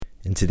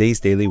In today's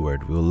Daily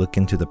Word, we will look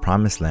into the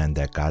promised land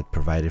that God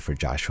provided for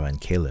Joshua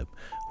and Caleb,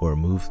 who were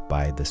moved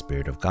by the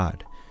Spirit of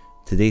God.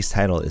 Today's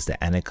title is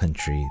the Anak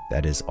country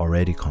that is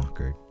already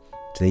conquered.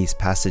 Today's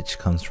passage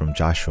comes from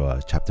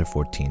Joshua chapter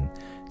 14,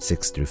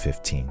 6 through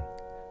 15.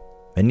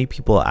 Many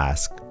people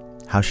ask,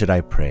 "How should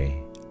I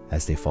pray?"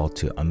 as they fall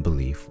to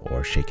unbelief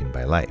or shaken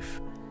by life.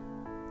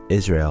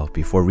 Israel,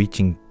 before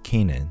reaching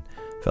Canaan,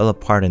 fell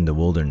apart in the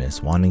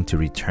wilderness, wanting to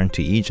return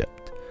to Egypt.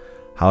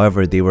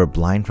 However, they were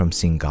blind from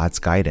seeing God's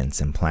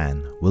guidance and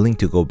plan, willing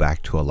to go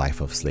back to a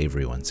life of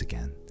slavery once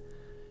again.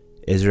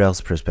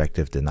 Israel's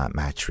perspective did not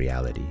match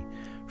reality,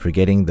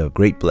 forgetting the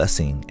great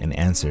blessing and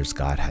answers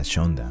God has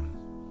shown them.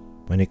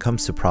 When it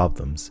comes to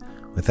problems,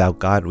 without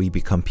God, we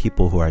become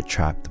people who are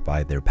trapped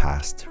by their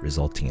past,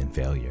 resulting in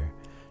failure,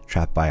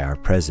 trapped by our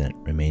present,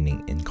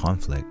 remaining in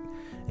conflict,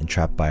 and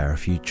trapped by our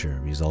future,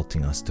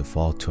 resulting us to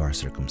fall to our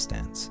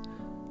circumstance.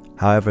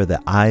 However,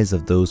 the eyes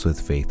of those with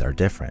faith are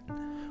different.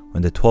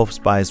 When the 12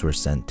 spies were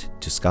sent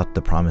to scout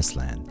the promised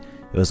land,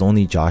 it was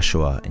only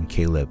Joshua and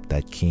Caleb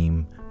that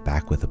came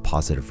back with a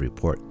positive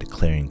report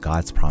declaring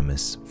God's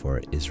promise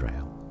for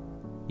Israel.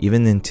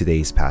 Even in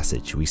today's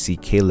passage, we see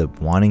Caleb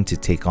wanting to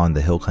take on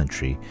the hill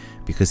country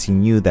because he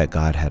knew that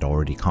God had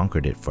already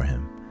conquered it for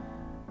him.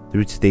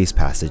 Through today's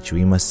passage,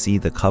 we must see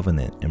the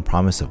covenant and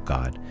promise of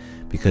God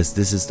because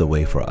this is the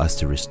way for us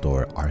to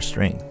restore our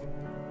strength.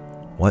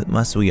 What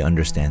must we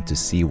understand to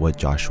see what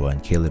Joshua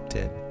and Caleb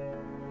did?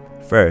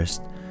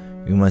 First,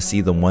 we must see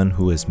the one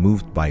who is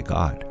moved by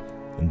God.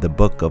 In the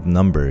book of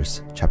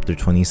Numbers, chapter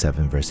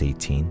 27, verse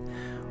 18,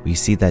 we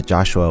see that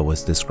Joshua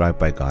was described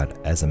by God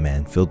as a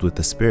man filled with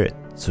the Spirit,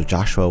 so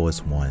Joshua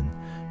was one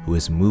who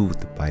is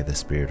moved by the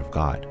Spirit of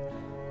God.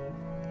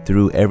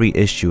 Through every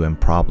issue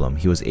and problem,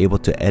 he was able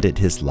to edit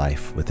his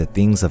life with the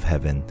things of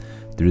heaven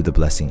through the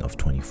blessing of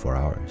 24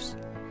 hours.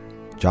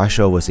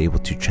 Joshua was able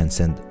to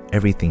transcend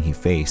everything he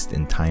faced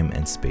in time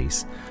and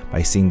space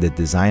by seeing the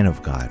design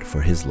of God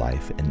for his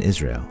life in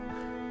Israel,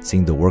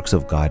 seeing the works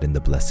of God in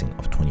the blessing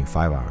of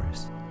 25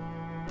 hours.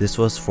 This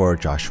was for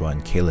Joshua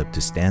and Caleb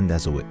to stand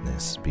as a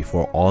witness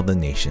before all the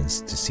nations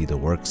to see the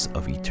works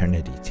of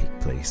eternity take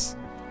place.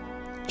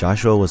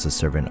 Joshua was a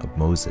servant of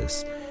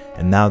Moses,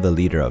 and now the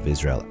leader of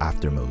Israel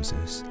after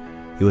Moses.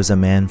 He was a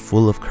man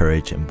full of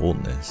courage and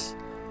boldness,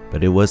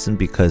 but it wasn't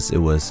because it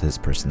was his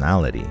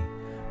personality,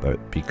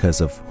 but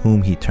because of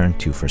whom he turned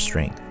to for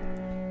strength.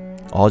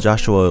 All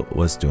Joshua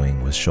was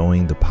doing was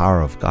showing the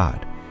power of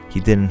God. He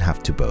didn't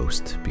have to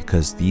boast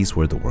because these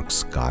were the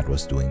works God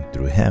was doing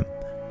through him.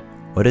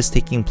 What is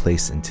taking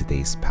place in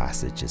today's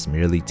passage is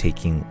merely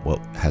taking what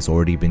has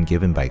already been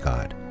given by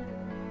God.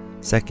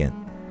 Second,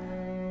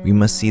 we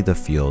must see the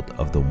field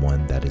of the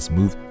one that is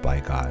moved by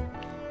God.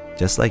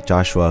 Just like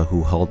Joshua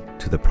who held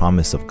to the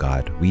promise of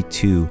God, we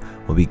too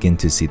will begin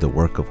to see the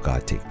work of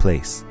God take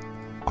place.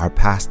 Our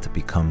past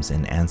becomes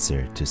an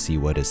answer to see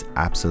what is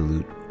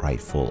absolute,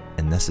 rightful,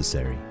 and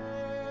necessary.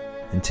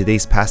 In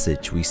today's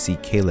passage, we see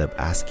Caleb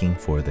asking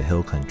for the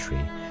hill country,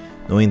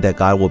 knowing that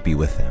God will be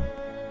with him.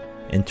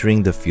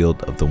 Entering the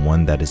field of the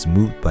one that is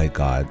moved by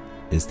God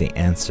is the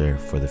answer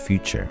for the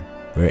future.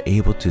 We're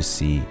able to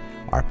see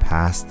our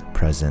past,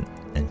 present,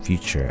 and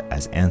future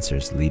as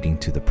answers leading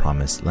to the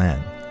promised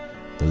land,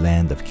 the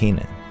land of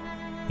Canaan.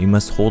 We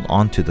must hold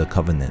on to the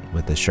covenant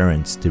with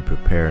assurance to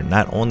prepare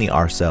not only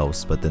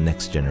ourselves but the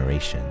next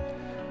generation.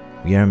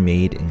 We are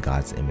made in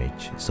God's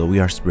image, so we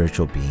are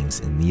spiritual beings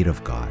in need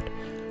of God.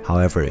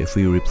 However, if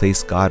we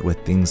replace God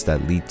with things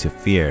that lead to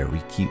fear,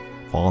 we keep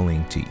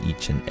falling to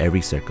each and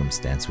every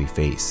circumstance we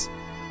face.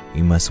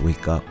 We must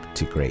wake up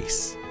to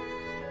grace.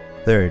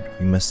 Third,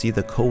 we must see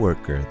the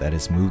co-worker that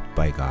is moved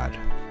by God.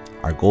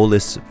 Our goal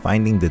is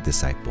finding the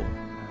disciple.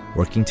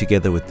 Working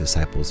together with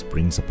disciples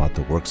brings about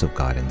the works of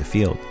God in the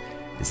field.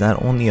 It's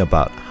not only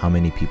about how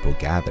many people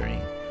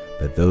gathering,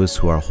 but those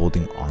who are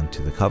holding on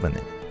to the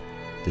covenant.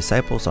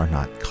 Disciples are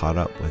not caught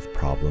up with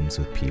problems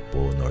with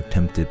people nor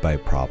tempted by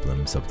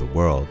problems of the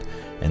world,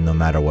 and no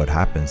matter what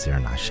happens, they are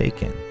not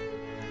shaken.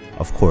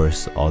 Of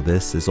course, all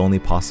this is only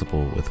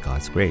possible with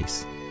God's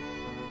grace.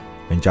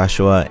 When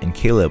Joshua and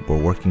Caleb were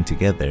working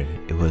together,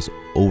 it was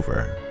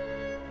over.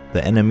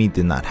 The enemy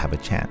did not have a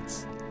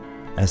chance.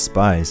 As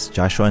spies,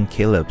 Joshua and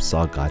Caleb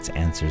saw God's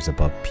answers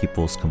above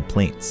people's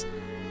complaints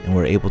and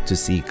were able to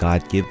see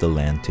God give the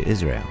land to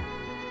Israel.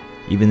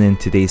 Even in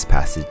today's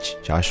passage,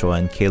 Joshua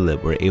and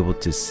Caleb were able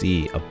to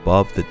see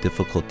above the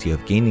difficulty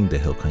of gaining the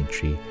hill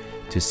country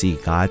to see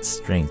God's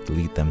strength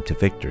lead them to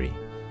victory.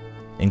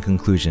 In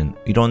conclusion,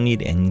 we don't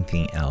need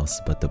anything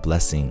else but the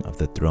blessing of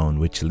the throne,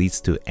 which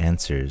leads to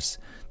answers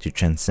to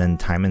transcend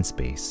time and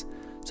space,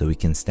 so we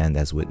can stand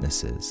as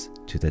witnesses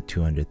to the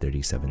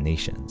 237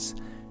 nations.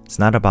 It's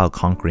not about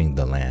conquering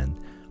the land,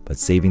 but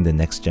saving the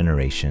next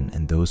generation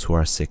and those who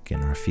are sick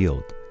in our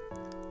field.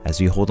 As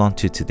we hold on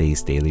to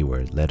today's daily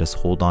word, let us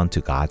hold on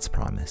to God's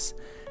promise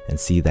and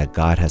see that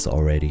God has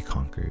already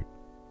conquered.